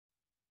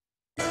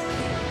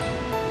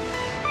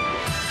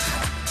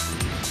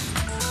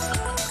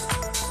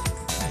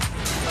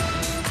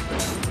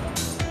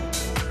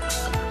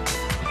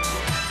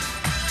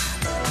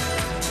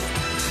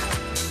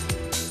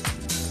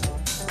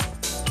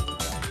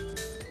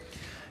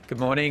Good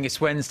morning. It's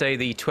Wednesday,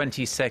 the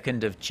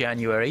 22nd of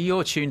January.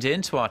 You're tuned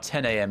in to our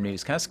 10 a.m.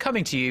 newscast,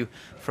 coming to you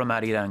from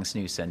ARIRANG's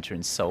news centre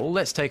in Seoul.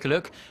 Let's take a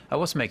look at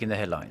what's making the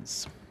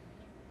headlines.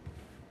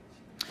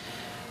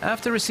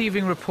 After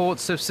receiving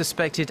reports of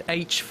suspected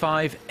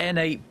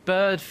H5N8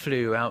 bird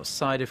flu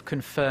outside of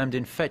confirmed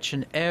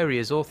infection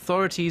areas,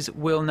 authorities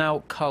will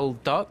now cull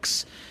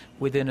ducks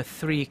within a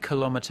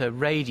 3-kilometre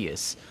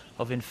radius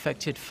of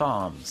infected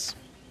farms.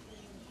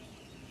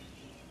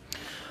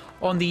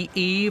 On the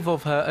eve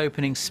of her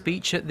opening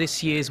speech at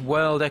this year's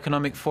World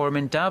Economic Forum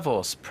in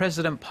Davos,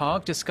 President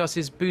Park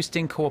discusses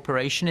boosting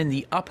cooperation in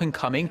the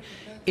up-and-coming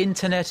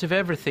Internet of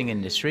Everything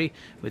industry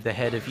with the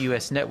head of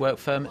US network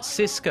firm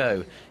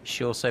Cisco.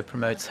 She also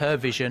promotes her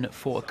vision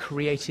for a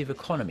creative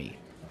economy.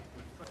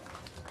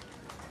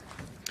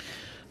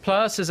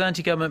 Plus, as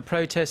anti-government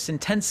protests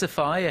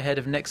intensify ahead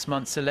of next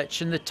month's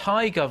election, the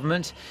Thai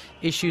government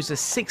issues a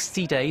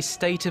 60-day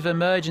state of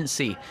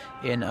emergency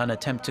in an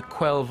attempt to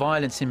quell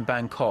violence in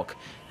Bangkok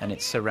and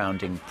its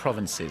surrounding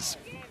provinces.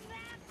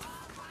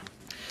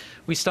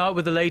 We start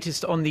with the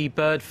latest on the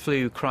bird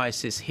flu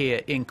crisis here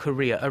in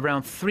Korea.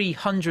 Around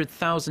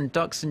 300,000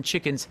 ducks and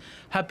chickens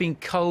have been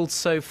culled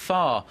so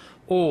far,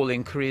 all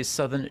in Korea's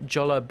southern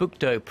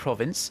Jeollabuk-do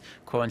Province.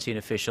 Quarantine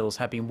officials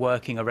have been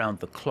working around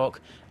the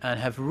clock and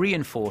have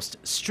reinforced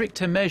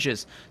stricter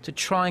measures to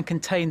try and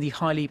contain the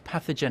highly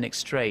pathogenic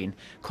strain.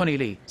 Connie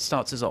Lee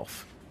starts us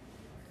off.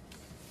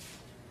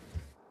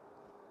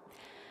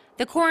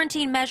 The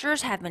quarantine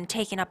measures have been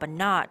taken up a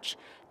notch.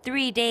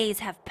 3 days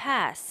have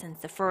passed since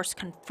the first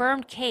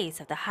confirmed case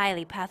of the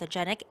highly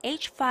pathogenic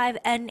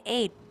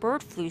H5N8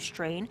 bird flu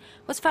strain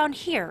was found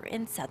here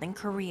in southern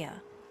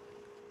Korea.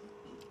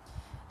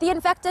 The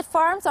infected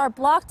farms are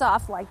blocked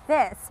off like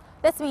this.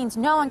 This means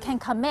no one can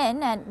come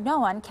in and no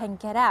one can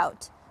get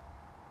out.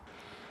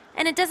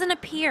 And it doesn't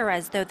appear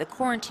as though the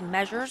quarantine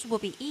measures will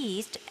be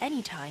eased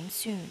anytime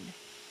soon.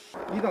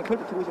 이당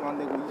절대 들어오시면 안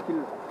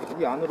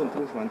되고 이 안으로는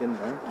들어오시면 안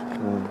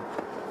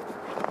된다.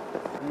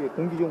 이게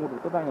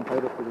공기종으로 떠다니는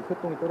바이러스들이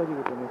세통이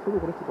떨어지기 때문에 서로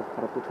그랬을 때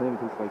바로 또 전염이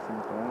될 수가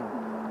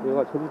있으니까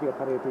얘가 저주기가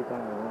바로 옆에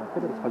있잖아요.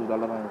 새들이 자주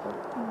날아다니니까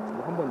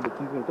한번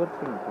공기종을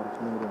떨어뜨리면 바로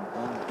전염이 되니까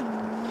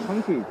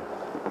상시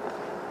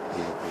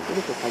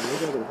이렇게 자주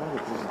해줘야 되고 상시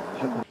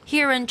들어오는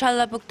Here in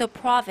Jeollabuk-do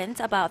Province,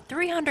 about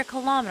 300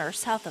 kilometers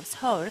south of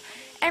Seoul,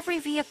 every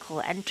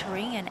vehicle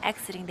entering and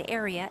exiting the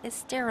area is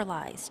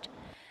sterilized.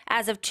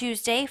 As of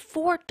Tuesday,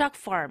 4 duck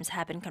farms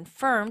have been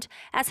confirmed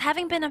as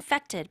having been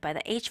infected by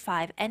the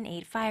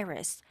H5N8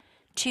 virus,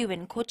 2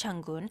 in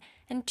Gochang-gun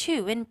and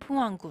 2 in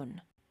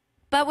Pungwang-gun.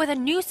 But with a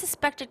new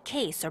suspected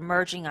case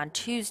emerging on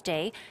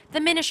Tuesday,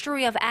 the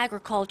Ministry of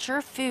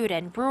Agriculture, Food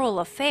and Rural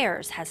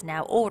Affairs has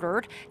now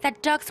ordered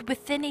that ducks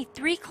within a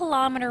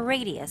 3-kilometer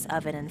radius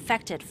of an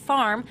infected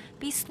farm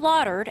be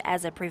slaughtered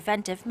as a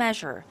preventive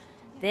measure.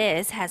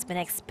 This has been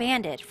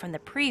expanded from the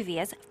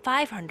previous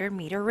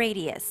 500-meter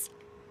radius.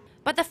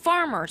 But the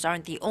farmers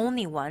aren't the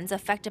only ones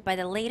affected by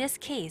the latest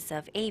case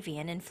of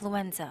avian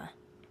influenza.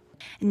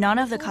 None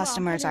of the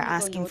customers are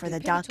asking for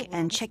the duck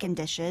and chicken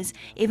dishes,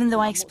 even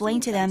though I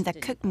explained to them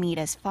that cooked meat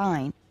is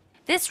fine.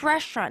 This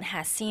restaurant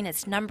has seen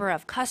its number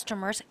of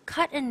customers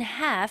cut in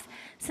half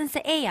since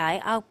the AI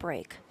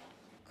outbreak.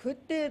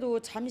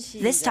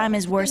 This time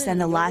is worse than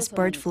the last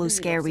bird flu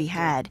scare we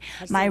had.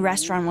 My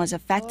restaurant was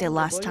affected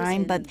last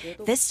time, but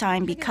this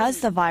time, because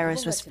the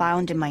virus was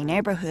found in my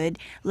neighborhood,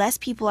 less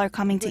people are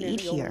coming to eat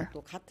here.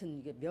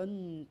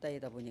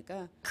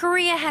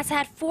 Korea has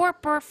had 4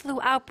 bird flu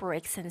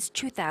outbreaks since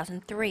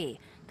 2003.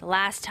 The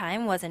last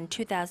time was in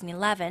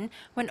 2011,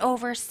 when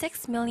over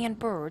 6 million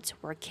birds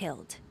were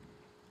killed.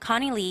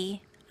 Connie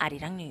Lee,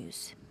 ARIRANG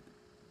News.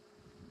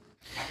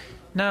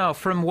 Now,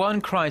 from one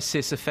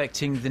crisis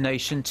affecting the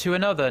nation to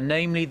another,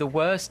 namely the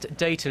worst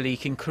data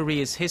leak in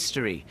Korea's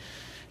history.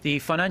 The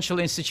financial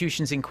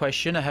institutions in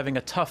question are having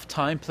a tough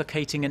time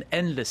placating an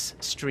endless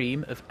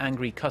stream of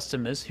angry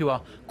customers who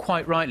are,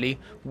 quite rightly,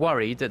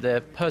 worried that their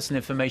personal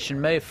information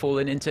may have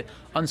fallen into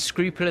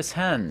unscrupulous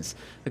hands.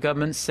 The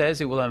government says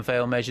it will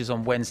unveil measures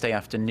on Wednesday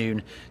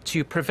afternoon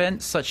to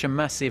prevent such a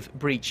massive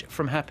breach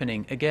from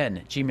happening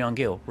again. Ji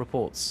Myung-gil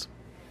reports.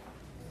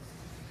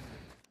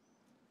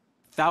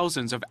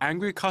 Thousands of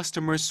angry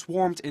customers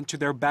swarmed into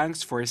their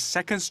banks for a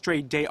second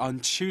straight day on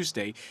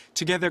Tuesday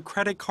to get their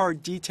credit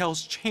card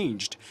details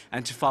changed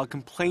and to file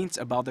complaints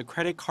about the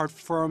credit card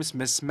firm's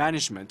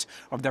mismanagement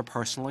of their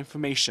personal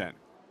information.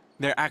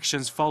 Their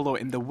actions follow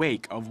in the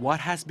wake of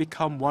what has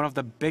become one of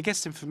the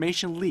biggest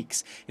information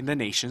leaks in the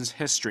nation's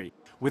history,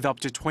 with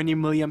up to 20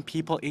 million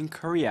people in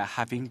Korea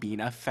having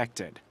been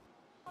affected.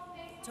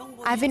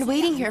 I've been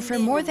waiting here for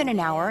more than an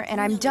hour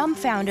and I'm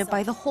dumbfounded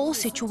by the whole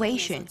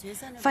situation.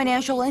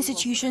 Financial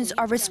institutions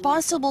are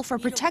responsible for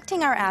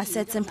protecting our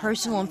assets and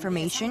personal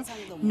information,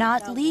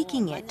 not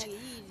leaking it.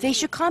 They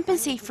should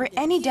compensate for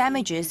any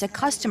damages that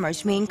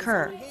customers may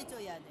incur.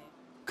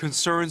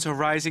 Concerns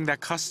arising that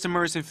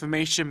customers'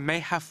 information may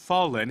have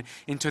fallen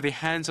into the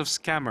hands of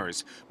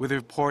scammers, with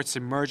reports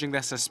emerging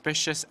that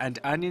suspicious and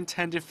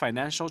unintended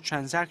financial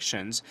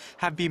transactions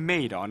have been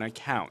made on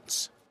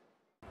accounts.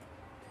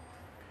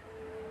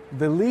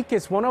 The leak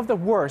is one of the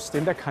worst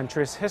in the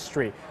country's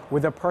history,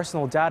 with the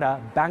personal data,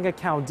 bank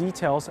account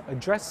details,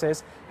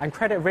 addresses, and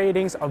credit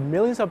ratings of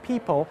millions of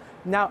people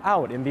now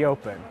out in the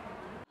open.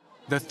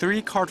 The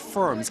three card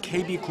firms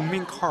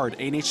KB국민카드,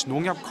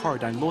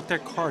 NH농협카드, and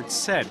롯데카드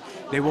said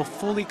they will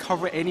fully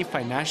cover any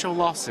financial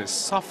losses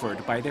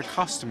suffered by their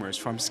customers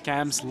from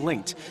scams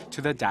linked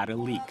to the data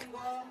leak.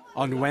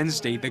 On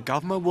Wednesday, the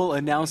government will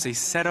announce a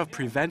set of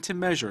preventive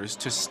measures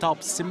to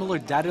stop similar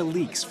data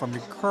leaks from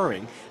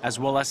occurring, as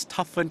well as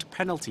toughened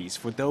penalties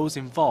for those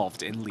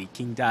involved in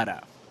leaking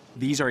data.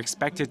 These are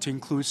expected to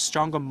include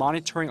stronger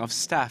monitoring of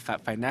staff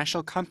at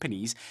financial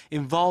companies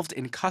involved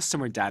in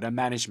customer data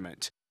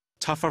management,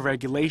 tougher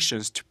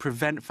regulations to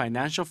prevent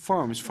financial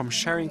firms from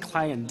sharing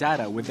client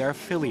data with their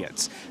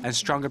affiliates, and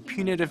stronger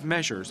punitive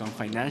measures on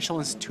financial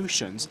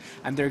institutions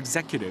and their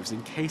executives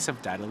in case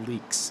of data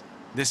leaks.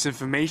 This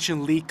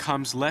information leak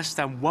comes less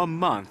than 1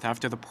 month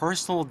after the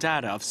personal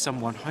data of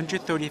some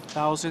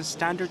 130,000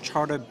 Standard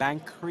Chartered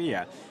Bank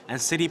Korea and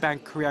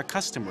Citibank Korea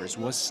customers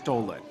was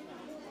stolen.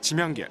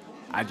 지명길,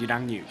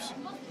 ARIRANG News.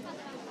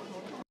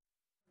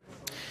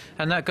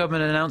 And that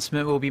government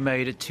announcement will be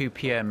made at 2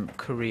 p.m.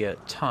 Korea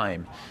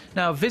time.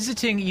 Now,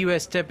 visiting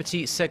U.S.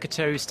 Deputy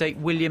Secretary of State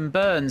William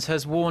Burns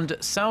has warned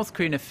South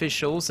Korean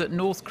officials that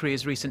North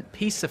Korea's recent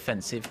peace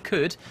offensive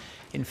could,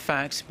 in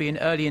fact, be an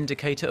early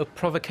indicator of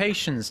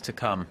provocations to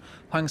come.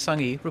 Hwang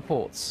Sang-hee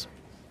reports.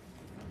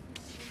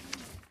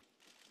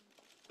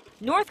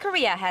 North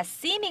Korea has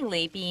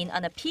seemingly been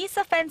on a peace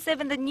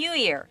offensive in the new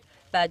year.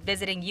 But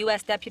visiting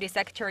U.S. Deputy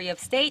Secretary of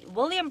State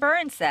William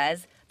Burns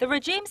says the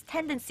regime's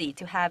tendency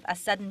to have a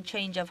sudden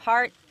change of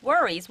heart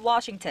worries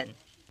Washington.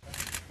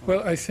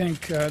 Well, I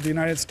think the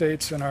United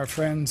States and our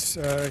friends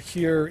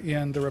here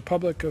in the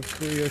Republic of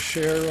Korea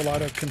share a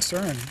lot of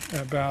concern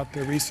about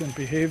the recent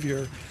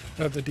behavior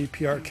of the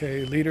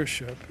DPRK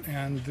leadership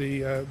and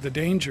the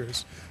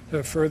dangers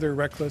of further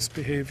reckless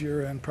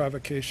behavior and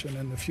provocation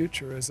in the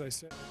future, as I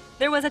said.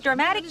 There was a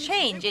dramatic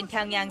change in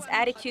Pyongyang's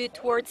attitude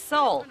towards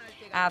Seoul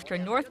after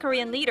North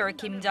Korean leader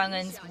Kim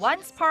Jong-un's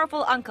once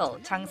powerful uncle,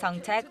 Chang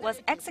Song-taek,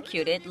 was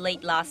executed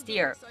late last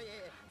year.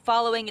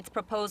 Following its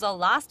proposal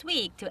last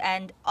week to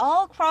end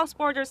all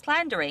cross-border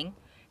slandering,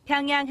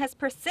 Pyongyang has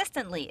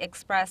persistently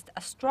expressed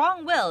a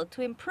strong will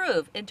to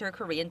improve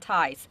inter-Korean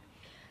ties.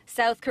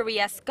 South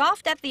Korea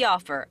scoffed at the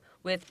offer,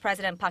 with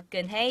President Park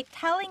Geun-hye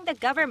telling the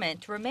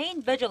government to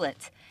remain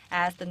vigilant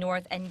as the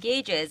North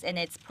engages in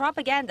its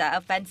propaganda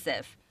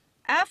offensive.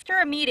 After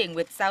a meeting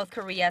with South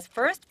Korea's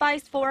first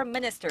Vice Foreign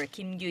Minister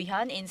Kim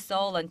Kyu-hyun in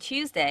Seoul on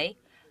Tuesday,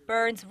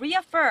 Burns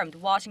reaffirmed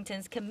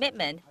Washington's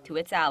commitment to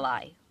its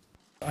ally.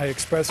 I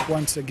express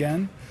once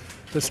again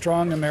the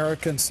strong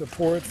American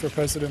support for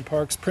President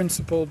Park's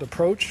principled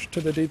approach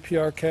to the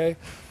DPRK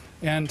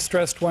and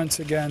stressed once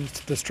again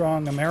the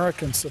strong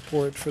American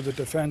support for the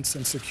defense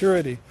and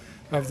security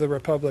of the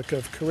Republic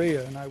of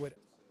Korea.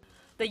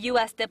 The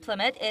U.S.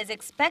 diplomat is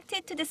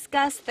expected to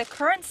discuss the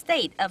current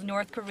state of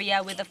North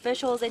Korea with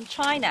officials in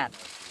China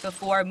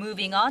before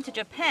moving on to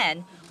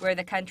Japan, where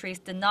the country's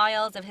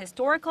denials of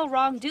historical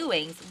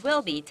wrongdoings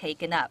will be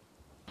taken up.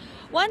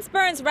 Once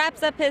Burns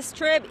wraps up his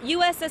trip,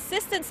 U.S.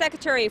 Assistant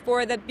Secretary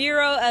for the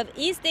Bureau of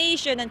East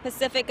Asian and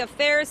Pacific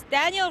Affairs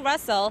Daniel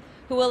Russell,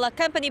 who will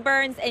accompany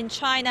Burns in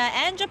China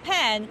and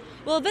Japan,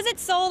 will visit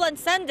Seoul on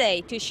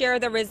Sunday to share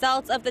the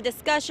results of the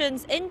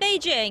discussions in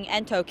Beijing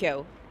and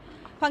Tokyo.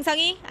 Hwang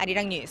Sang-hee,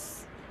 ARIRANG News.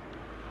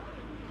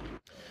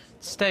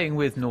 Staying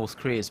with North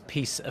Korea's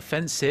peace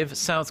offensive,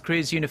 South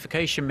Korea's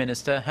unification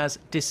minister has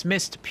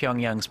dismissed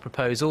Pyongyang's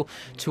proposal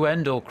to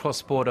end all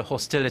cross-border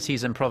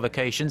hostilities and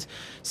provocations,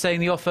 saying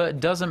the offer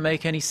doesn't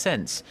make any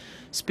sense.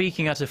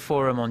 Speaking at a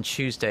forum on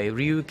Tuesday,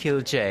 Ryu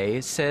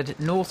Kil-jae said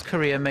North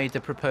Korea made the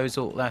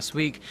proposal last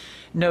week,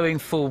 knowing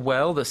full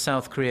well that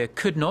South Korea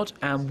could not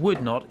and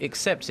would not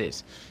accept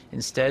it.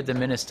 Instead, the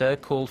minister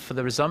called for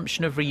the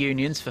resumption of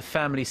reunions for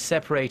families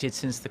separated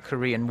since the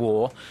Korean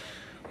War,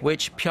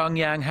 which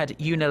Pyongyang had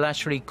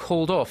unilaterally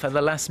called off at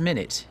the last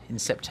minute in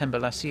September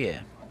last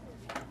year.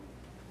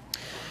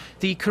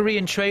 The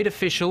Korean trade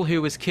official who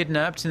was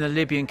kidnapped in the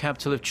Libyan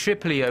capital of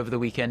Tripoli over the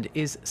weekend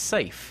is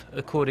safe,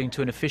 according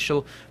to an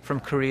official from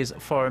Korea's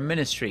foreign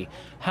ministry.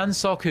 Han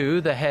Sok-woo,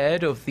 the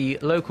head of the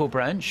local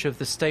branch of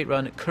the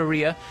state-run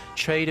Korea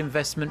Trade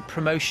Investment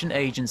Promotion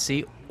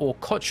Agency, or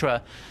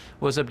KOTRA,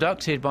 was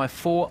abducted by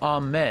 4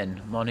 armed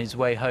men on his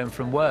way home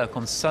from work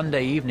on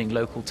Sunday evening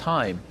local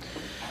time.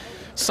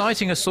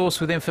 Citing a source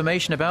with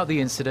information about the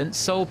incident,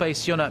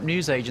 Seoul-based Yonhap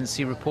news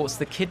agency reports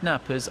the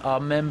kidnappers are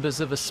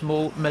members of a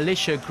small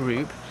militia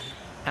group,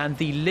 and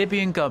the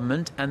Libyan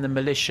government and the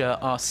militia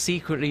are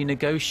secretly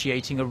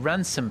negotiating a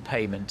ransom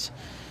payment.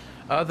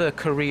 Other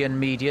Korean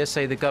media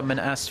say the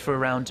government asked for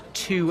around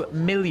 $2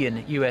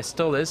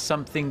 million,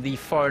 something the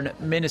foreign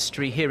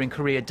ministry here in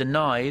Korea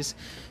denies.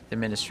 The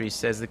ministry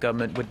says the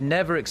government would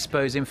never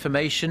expose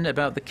information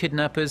about the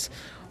kidnappers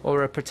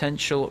or a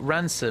potential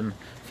ransom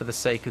for the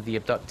sake of the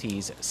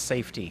abductees'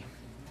 safety.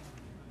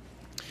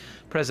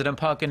 President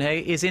Park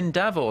Geun-hye is in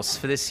Davos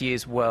for this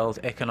year's World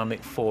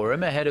Economic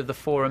Forum. Ahead of the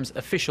forum's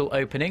official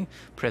opening,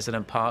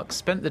 President Park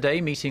spent the day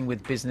meeting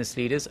with business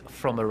leaders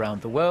from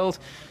around the world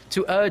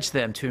to urge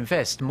them to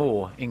invest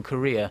more in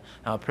Korea.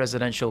 Our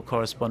presidential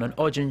correspondent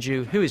Oh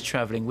Jin-ju, who is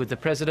travelling with the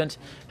president,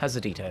 has the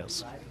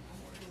details.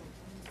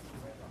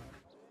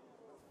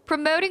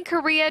 Promoting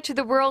Korea to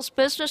the world's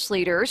business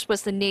leaders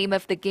was the name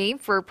of the game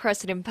for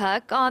President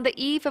Park on the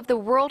eve of the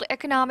World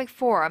Economic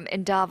Forum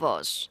in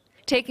Davos.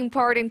 Taking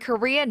part in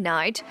Korea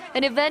Night,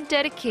 an event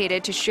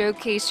dedicated to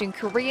showcasing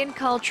Korean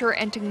culture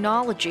and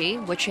technology,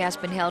 which has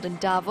been held in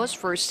Davos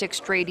for 6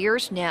 straight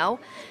years now,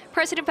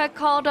 President Park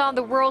called on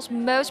the world's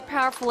most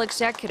powerful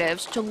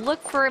executives to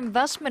look for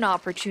investment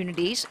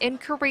opportunities in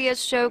Korea's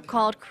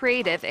so-called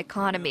creative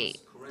economy.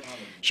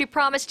 She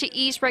promised to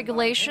ease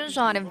regulations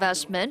on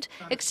investment,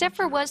 except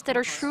for ones that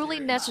are truly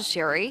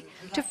necessary,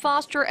 to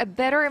foster a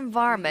better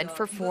environment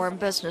for foreign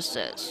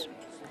businesses.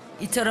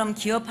 이처럼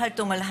기업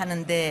활동을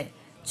하는데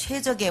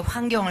최적의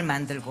환경을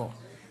만들고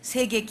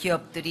세계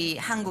기업들이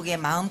한국에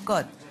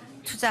마음껏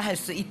투자할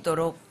수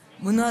있도록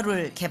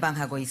문화를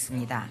개방하고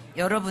있습니다.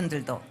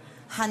 여러분들도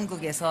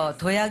한국에서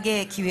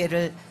도약의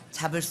기회를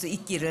잡을 수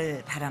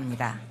있기를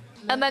바랍니다.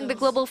 Among the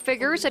global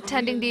figures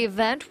attending the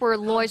event were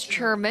Lloyd's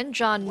chairman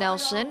John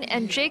Nelson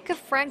and Jacob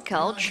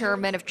Frankel,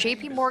 chairman of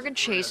JP Morgan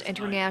Chase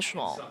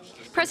International.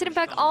 President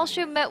Park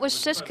also met with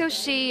Cisco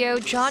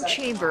CEO John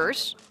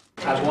Chambers.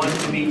 I've wanted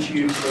to meet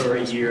you for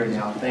a year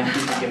now. Thank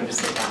you for giving us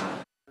the time.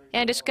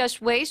 And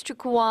discussed ways to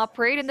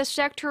cooperate in the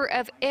sector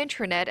of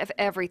Internet of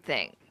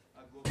Everything.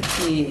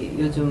 특히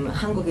요즘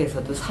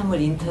한국에서도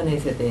사물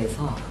인터넷에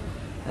대해서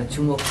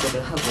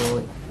주목들을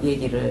하고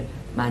얘기를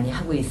많이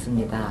하고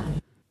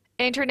있습니다.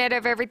 Internet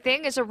of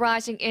Everything is a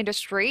rising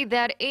industry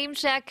that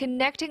aims at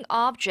connecting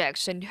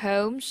objects in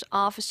homes,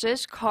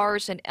 offices,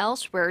 cars, and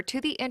elsewhere to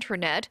the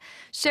Internet,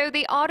 so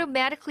they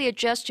automatically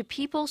adjust to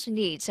people's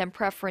needs and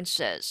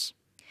preferences.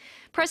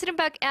 President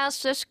Park asked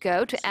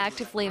Cisco to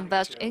actively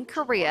invest in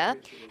Korea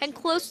and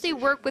closely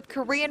work with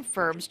Korean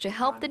firms to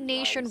help the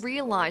nation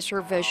realize her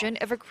vision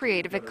of a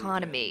creative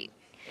economy.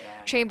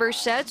 Chambers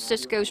said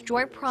Cisco's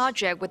joint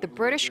project with the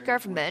British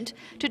government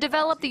to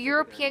develop the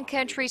European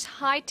country's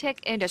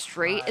high-tech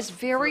industry is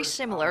very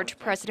similar to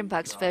President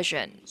Park's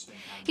vision.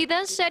 He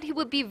then said he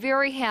would be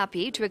very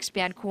happy to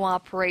expand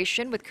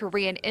cooperation with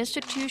Korean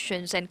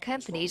institutions and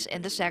companies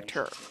in the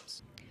sector.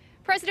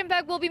 President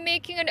Park will be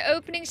making an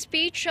opening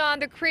speech on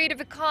the creative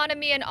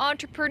economy and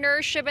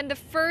entrepreneurship in the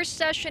first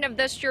session of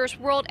this year's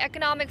World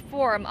Economic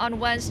Forum on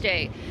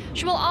Wednesday.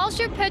 She will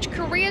also pitch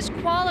Korea's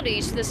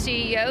qualities to the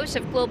CEOs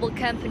of global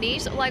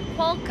companies like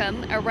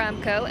Qualcomm,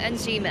 Aramco, and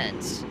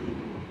Siemens.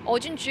 Oh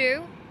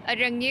Jin-ju,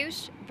 ARIRANG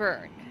News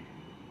Bird.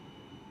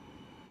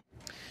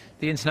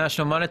 The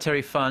International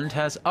Monetary Fund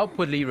has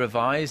upwardly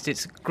revised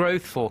its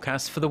growth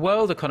forecast for the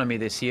world economy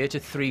this year to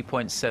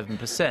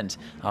 3.7%.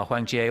 Our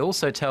Hwang Jie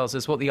also tells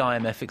us what the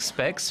IMF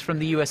expects from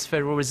the US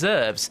Federal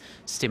Reserve's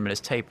stimulus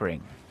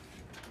tapering.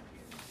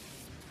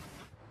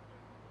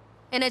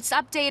 In its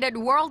updated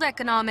World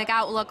Economic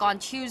Outlook on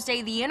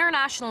Tuesday, the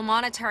International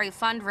Monetary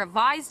Fund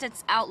revised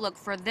its outlook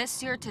for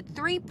this year to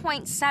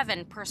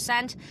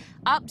 3.7%,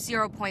 up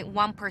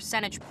 0.1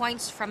 percentage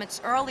points from its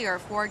earlier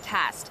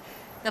forecast.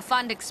 The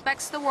fund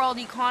expects the world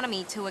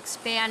economy to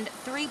expand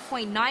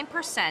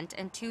 3.9%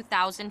 in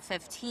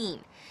 2015.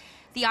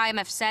 The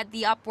IMF said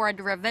the upward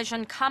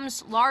revision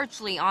comes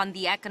largely on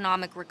the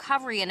economic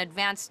recovery in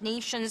advanced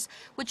nations,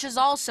 which is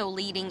also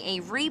leading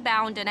a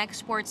rebound in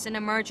exports in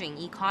emerging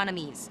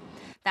economies.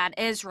 That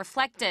is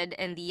reflected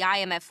in the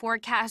IMF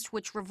forecast,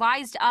 which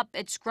revised up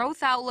its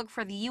growth outlook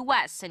for the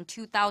U.S. in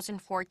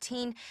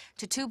 2014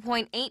 to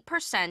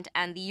 2.8%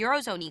 and the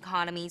Eurozone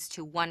economies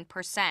to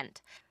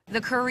 1%. The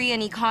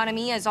Korean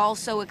economy is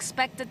also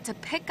expected to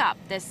pick up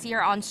this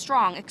year on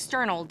strong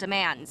external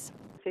demands.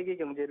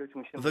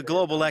 The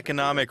global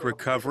economic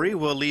recovery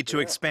will lead to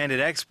expanded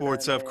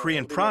exports of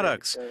Korean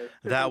products.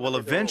 That will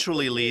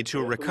eventually lead to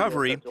a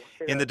recovery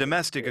in the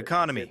domestic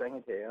economy.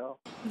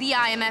 The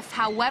IMF,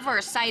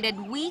 however, cited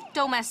weak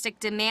domestic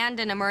demand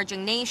in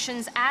emerging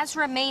nations as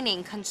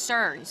remaining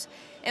concerns.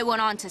 It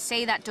went on to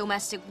say that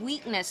domestic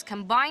weakness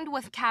combined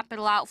with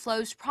capital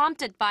outflows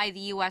prompted by the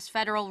U.S.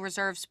 Federal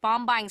Reserve's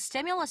bond-buying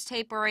stimulus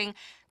tapering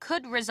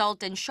could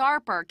result in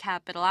sharper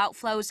capital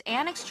outflows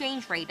and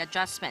exchange rate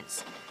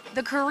adjustments.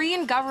 The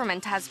Korean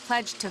government has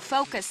pledged to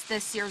focus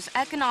this year's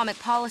economic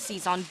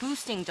policies on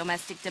boosting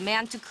domestic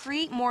demand to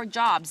create more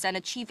jobs and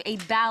achieve a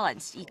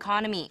balanced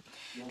economy.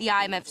 The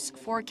IMF's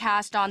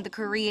forecast on the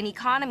Korean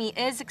economy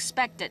is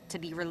expected to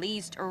be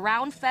released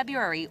around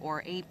February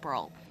or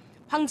April.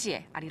 Hwang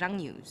Jie, ARIRANG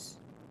News.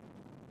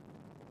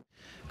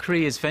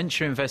 Korea's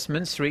venture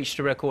investments reached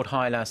a record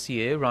high last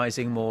year,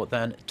 rising more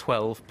than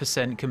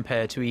 12%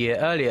 compared to a year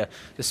earlier.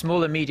 The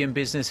Small and Medium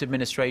Business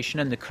Administration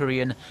and the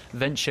Korean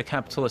Venture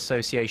Capital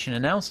Association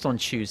announced on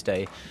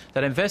Tuesday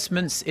that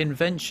investments in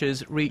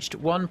ventures reached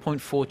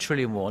 1.4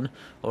 trillion won,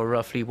 or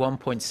roughly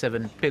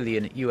 $1.7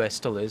 billion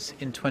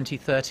in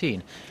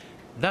 2013.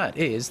 That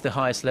is the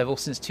highest level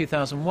since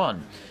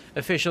 2001.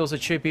 Officials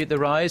attribute the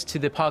rise to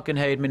the Park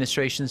Geun-hye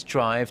administration's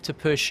drive to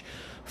push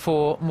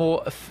for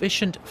more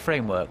efficient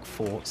framework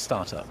for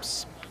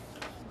startups.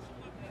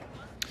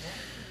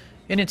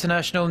 In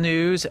international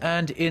news,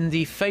 and in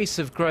the face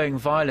of growing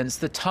violence,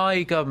 the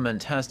Thai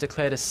government has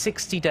declared a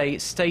 60-day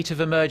state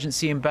of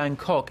emergency in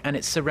Bangkok and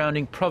its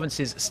surrounding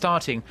provinces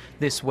starting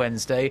this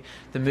Wednesday.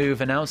 The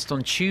move, announced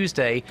on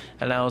Tuesday,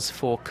 allows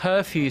for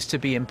curfews to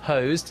be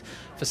imposed,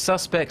 for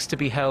suspects to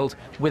be held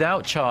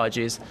without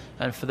charges,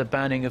 and for the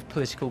banning of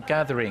political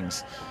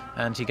gatherings.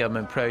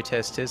 Anti-government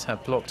protesters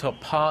have blocked up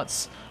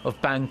parts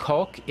of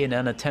Bangkok in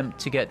an attempt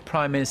to get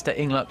Prime Minister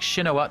Yingluck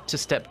Shinawatra to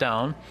step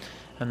down,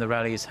 and the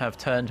rallies have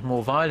turned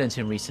more violent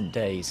in recent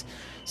days.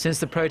 Since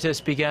the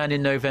protests began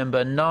in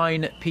November,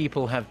 9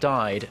 people have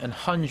died and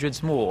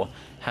hundreds more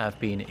have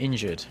been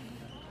injured.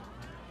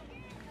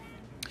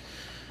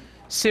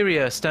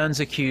 Syria stands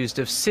accused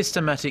of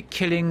systematic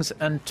killings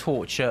and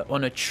torture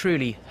on a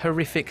truly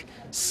horrific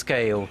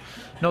scale.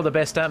 Not the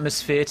best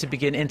atmosphere to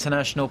begin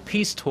international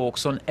peace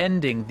talks on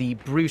ending the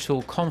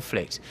brutal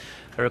conflict.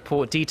 A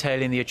report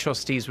detailing the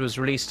atrocities was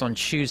released on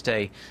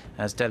Tuesday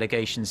as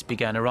delegations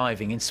began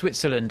arriving in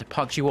Switzerland.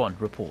 Park Ji-won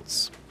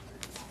reports.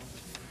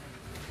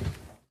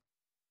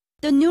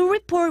 The new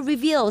report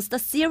reveals the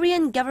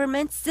Syrian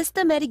government's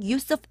systematic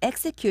use of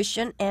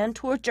execution and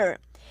torture.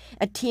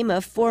 A team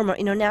of former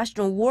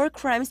international war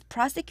crimes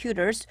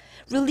prosecutors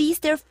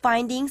released their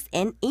findings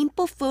and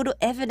ample photo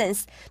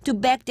evidence to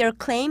back their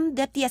claim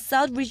that the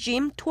Assad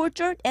regime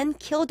tortured and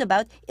killed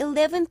about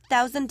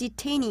 11,000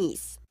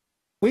 detainees.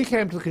 We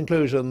came to the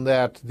conclusion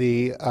that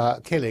the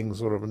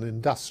killings were of an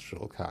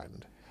industrial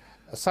kind,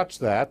 such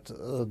that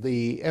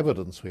the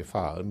evidence we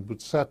found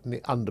would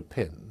certainly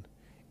underpin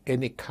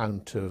any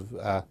count of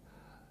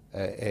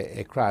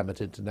a crime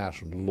at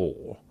international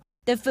law.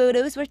 The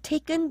photos were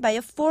taken by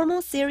a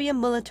former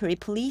Syrian military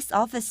police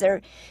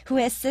officer who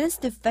has since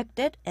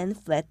defected and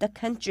fled the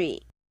country.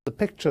 The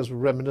pictures were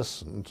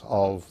reminiscent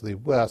of the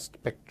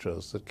worst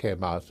pictures that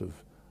came out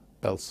of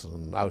Belsen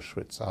and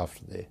Auschwitz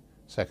after the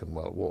Second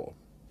World War.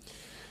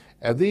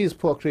 And these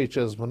poor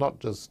creatures were not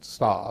just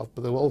starved,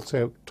 but they were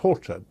also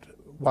tortured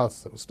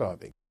whilst they were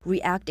starving.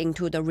 Reacting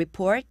to the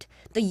report,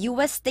 the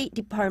U.S. State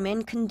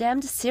Department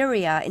condemned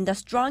Syria in the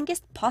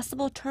strongest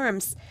possible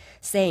terms,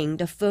 saying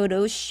the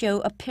photos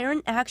show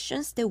apparent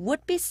actions that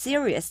would be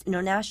serious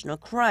international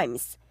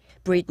crimes.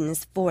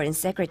 Britain's Foreign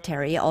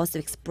Secretary also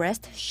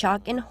expressed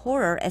shock and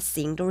horror at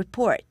seeing the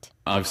report.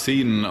 I've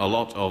seen a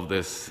lot of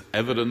this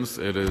evidence.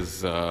 It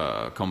is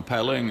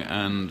compelling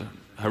and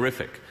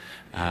horrific.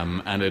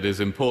 And it is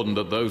important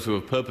that those who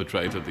have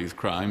perpetrated these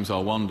crimes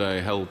are one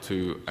day held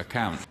to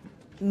account.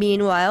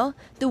 Meanwhile,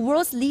 the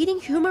world's leading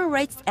human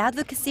rights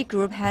advocacy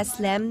group has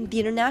slammed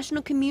the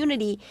international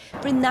community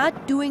for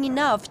not doing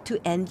enough to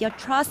end the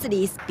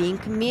atrocities being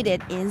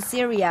committed in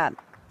Syria.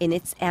 In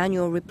its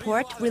annual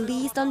report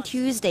released on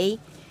Tuesday,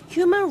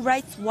 Human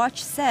Rights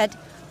Watch said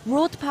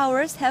world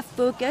powers have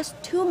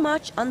focused too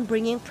much on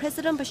bringing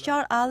President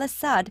Bashar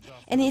al-Assad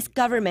and his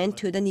government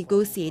to the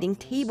negotiating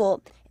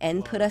table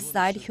and put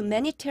aside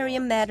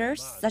humanitarian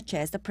matters such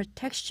as the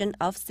protection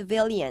of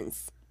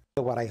civilians.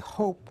 What I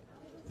hope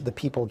the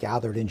people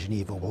gathered in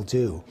Geneva will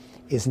do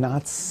is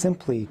not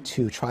simply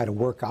to try to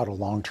work out a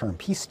long-term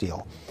peace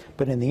deal,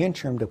 but in the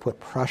interim to put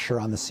pressure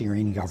on the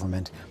Syrian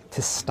government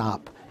to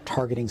stop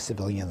targeting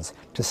civilians,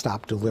 to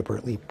stop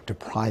deliberately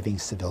depriving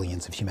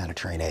civilians of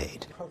humanitarian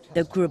aid.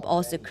 The group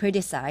also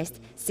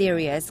criticized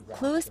Syria's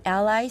close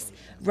allies,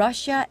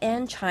 Russia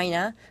and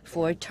China,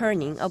 for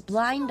turning a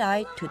blind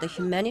eye to the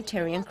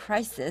humanitarian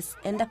crisis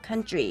in the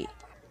country.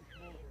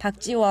 Park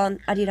Ji-won,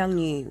 ARIRANG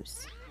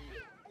News.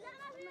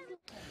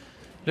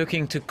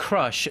 Looking to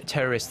crush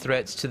terrorist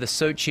threats to the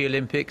Sochi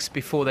Olympics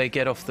before they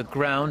get off the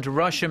ground,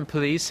 Russian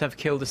police have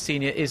killed a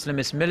senior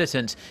Islamist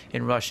militant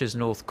in Russia's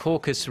North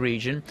Caucasus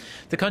region.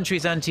 The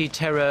country's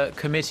anti-terror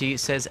committee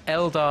says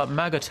Eldar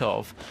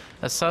Magatov,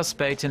 a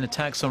suspect in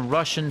attacks on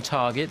Russian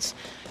targets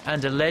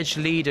and alleged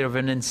leader of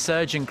an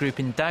insurgent group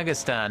in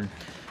Dagestan,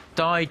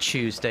 died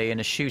Tuesday in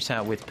a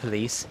shootout with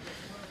police.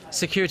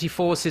 Security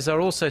forces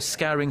are also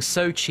scouring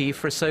Sochi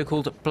for a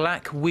so-called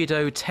Black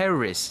Widow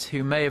terrorist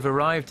who may have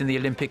arrived in the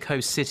Olympic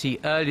host city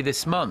early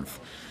this month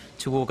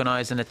to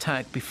organize an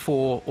attack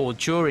before or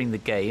during the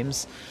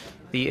Games.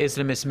 The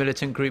Islamist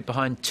militant group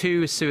behind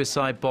 2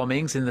 suicide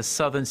bombings in the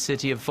southern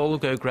city of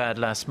Volgograd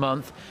last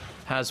month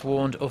has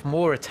warned of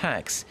more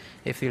attacks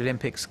if the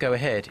Olympics go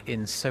ahead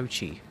in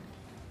Sochi.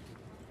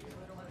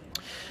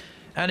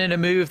 And in a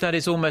move that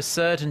is almost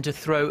certain to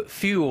throw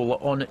fuel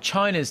on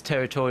China's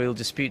territorial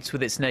disputes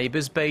with its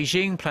neighbours,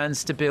 Beijing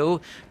plans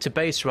to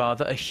base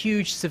a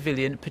huge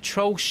civilian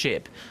patrol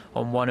ship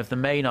on one of the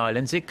main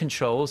islands it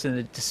controls in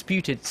the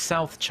disputed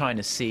South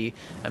China Sea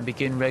and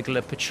begin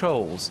regular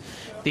patrols.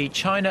 The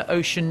China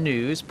Ocean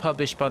News,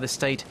 published by the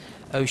State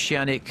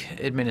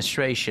Oceanic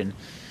Administration,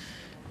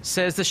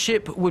 says the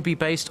ship would be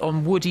based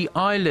on Woody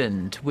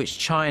Island, which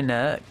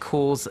China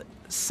calls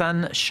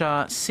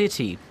Sansha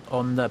City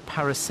on the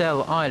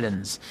Paracel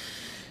Islands.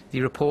 The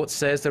report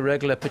says the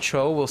regular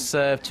patrol will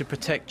serve to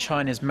protect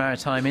China's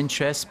maritime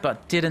interests,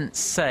 but didn't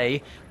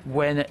say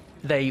when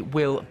they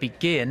will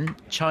begin.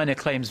 China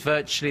claims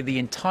virtually the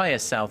entire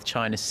South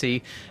China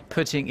Sea,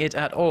 putting it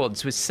at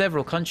odds with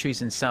several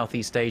countries in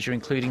Southeast Asia,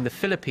 including the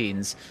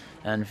Philippines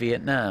and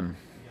Vietnam.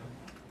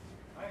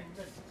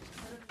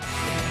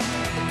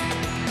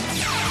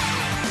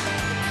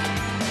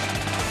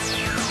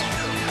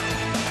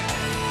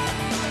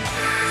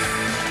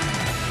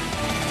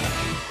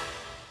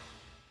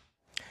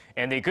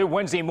 And a good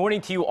Wednesday morning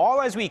to you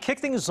all as we kick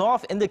things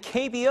off in the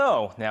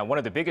KBO. Now, one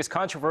of the biggest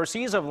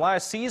controversies of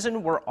last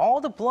season were all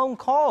the blown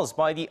calls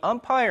by the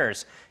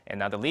umpires. And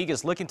now the league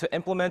is looking to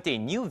implement a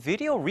new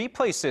video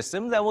replay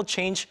system that will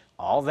change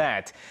all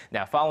that.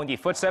 Now, following the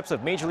footsteps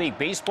of Major League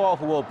Baseball,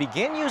 who will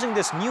begin using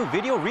this new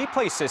video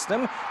replay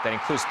system that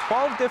includes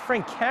 12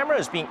 different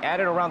cameras being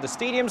added around the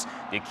stadiums,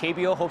 the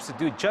KBO hopes to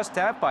do just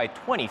that by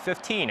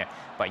 2015.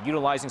 By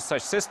utilizing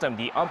such system,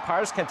 the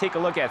umpires can take a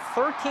look at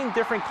 13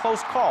 different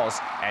close calls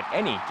at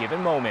any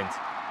given moment.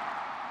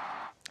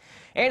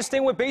 And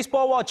staying with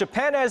baseball, while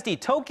Japan has the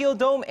Tokyo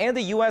Dome and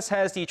the U.S.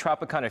 has the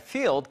Tropicana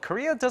Field,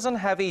 Korea doesn't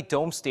have a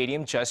dome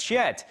stadium just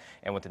yet.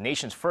 And with the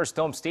nation's first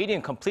dome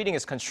stadium completing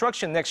its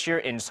construction next year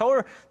in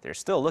Seoul, they're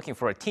still looking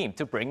for a team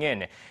to bring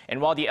in. And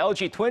while the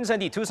LG Twins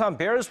and the Doosan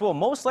Bears will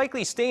most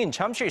likely stay in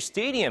Jamsil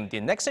Stadium, the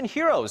Nexen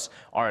Heroes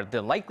are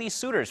the likely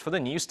suitors for the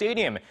new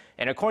stadium.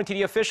 And according to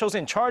the officials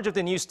in charge of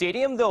the new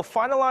stadium, they'll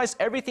finalize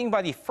everything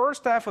by the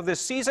first half of this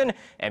season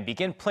and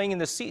begin playing in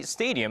the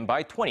stadium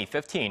by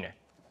 2015.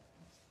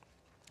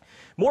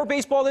 More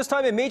baseball this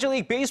time in Major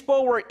League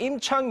Baseball, where Im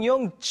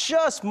Chang-young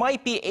just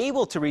might be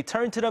able to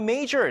return to the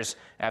majors.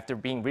 After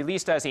being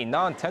released as a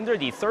non-tender,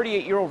 the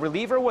 38-year-old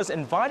reliever was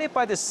invited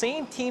by the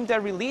same team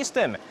that released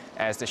him,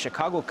 as the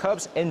Chicago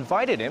Cubs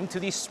invited him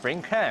to the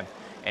spring camp.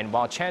 And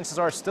while chances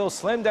are still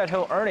slim that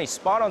he'll earn a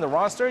spot on the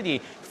roster, the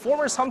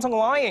former Samsung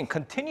Lion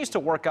continues to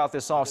work out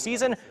this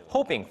offseason,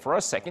 hoping for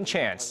a second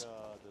chance.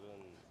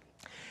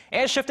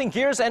 And shifting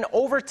gears and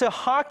over to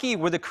hockey,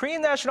 where the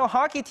Korean national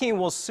hockey team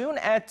will soon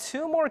add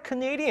 2 more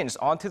Canadians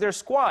onto their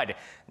squad.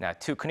 Now,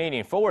 2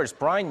 Canadian forwards,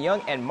 Brian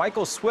Young and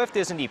Michael Swift,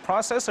 is in the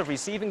process of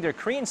receiving their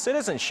Korean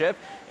citizenship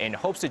in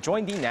hopes to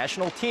join the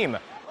national team.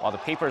 While the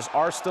papers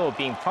are still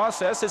being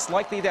processed, it's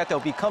likely that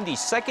they'll become the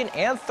 2nd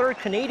and 3rd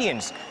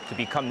Canadians to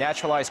become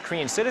naturalized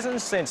Korean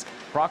citizens since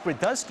Brock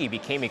Radunsky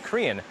became a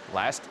Korean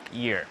last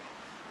year.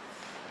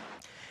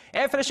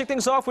 And finishing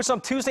things off with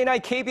some Tuesday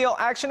night KBL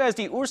action as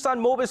the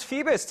Ulsan Mobis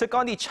Phoebus took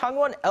on the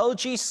Changwon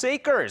LG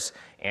Sakers.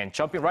 And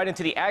jumping right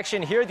into the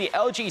action here, the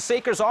LG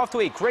Sakers off to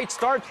a great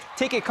start,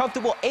 take a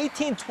comfortable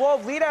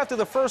 18-12 lead after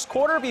the first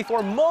quarter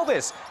before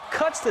Mobis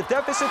cuts the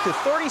deficit to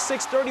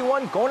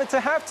 36-31 going into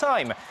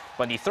halftime.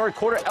 But in the third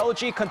quarter,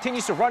 LG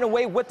continues to run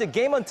away with the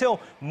game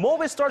until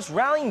Mobis starts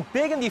rallying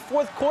big in the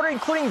fourth quarter,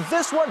 including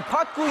this one,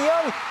 Park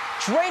Gu-young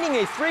draining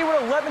a 3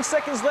 with 11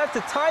 seconds left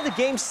to tie the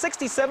game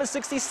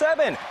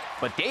 67-67.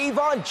 But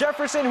Davon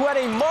Jefferson, who had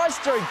a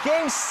monster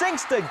game,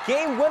 sinks the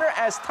game winner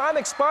as time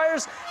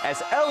expires, as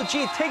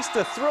LG takes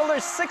the thriller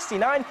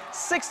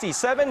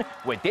 69-67,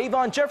 with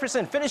Davon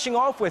Jefferson finishing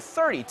off with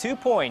 32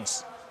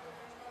 points.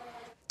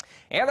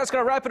 And that's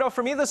going to wrap it up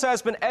for me. This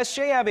has been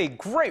SJ. Have a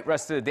great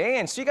rest of the day,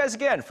 and see you guys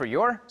again for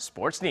your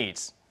sports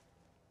needs.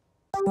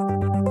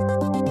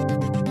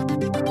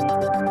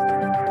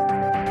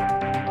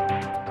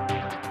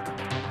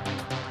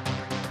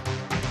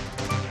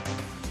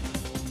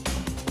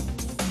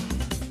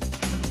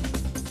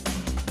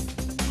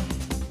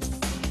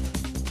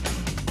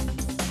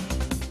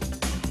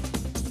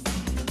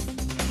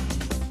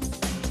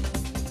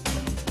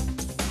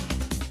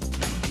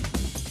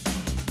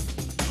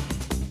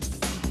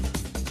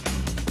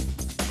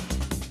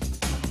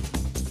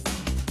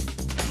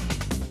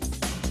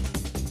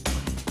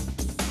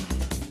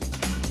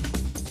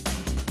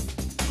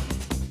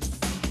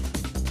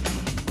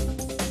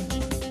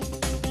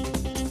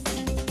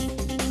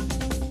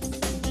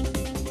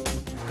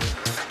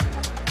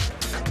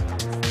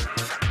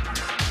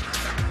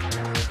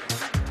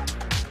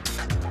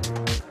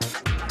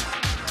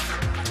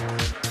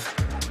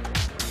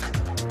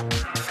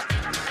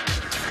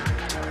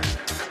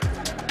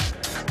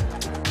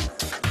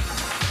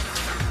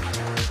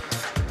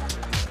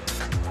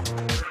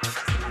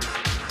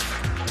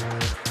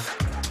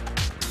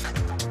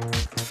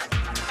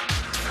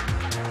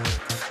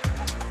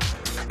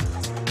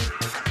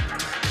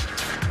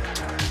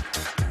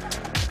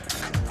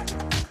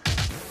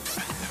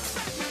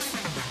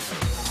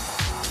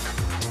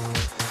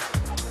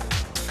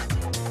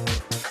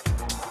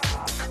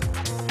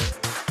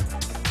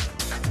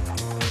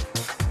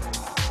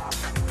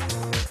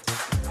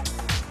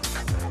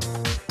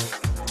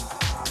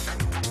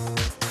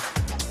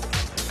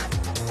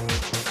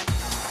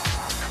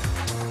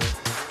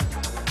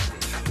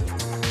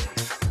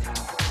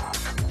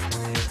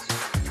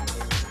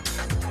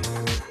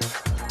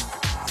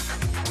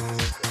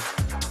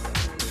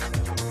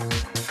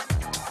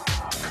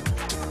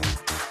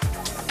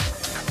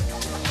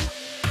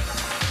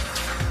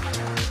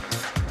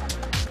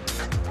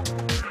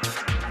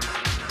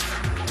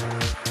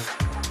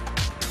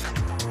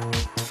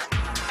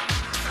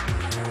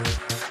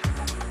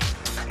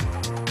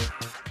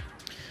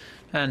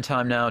 And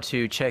time now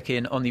to check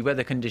in on the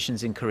weather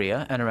conditions in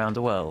Korea and around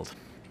the world.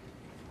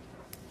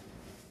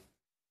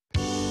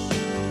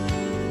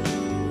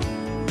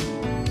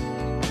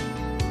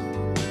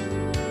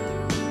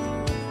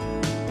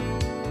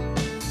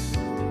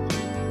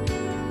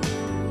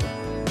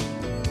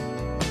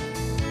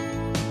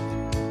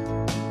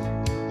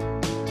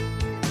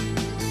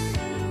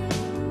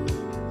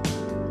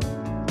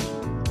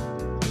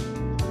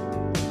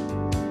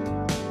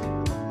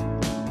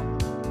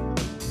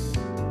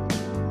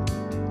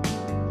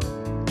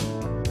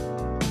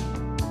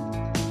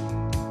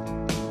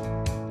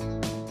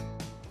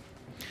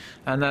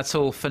 And that's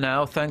all for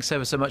now. Thanks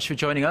ever so much for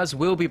joining us.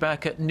 We'll be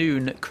back at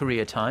noon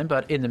Korea time,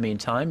 but in the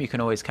meantime, you can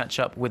always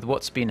catch up with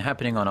what's been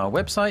happening on our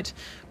website,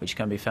 which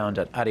can be found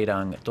at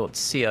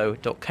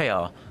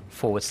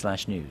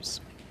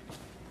arirang.co.kr/news.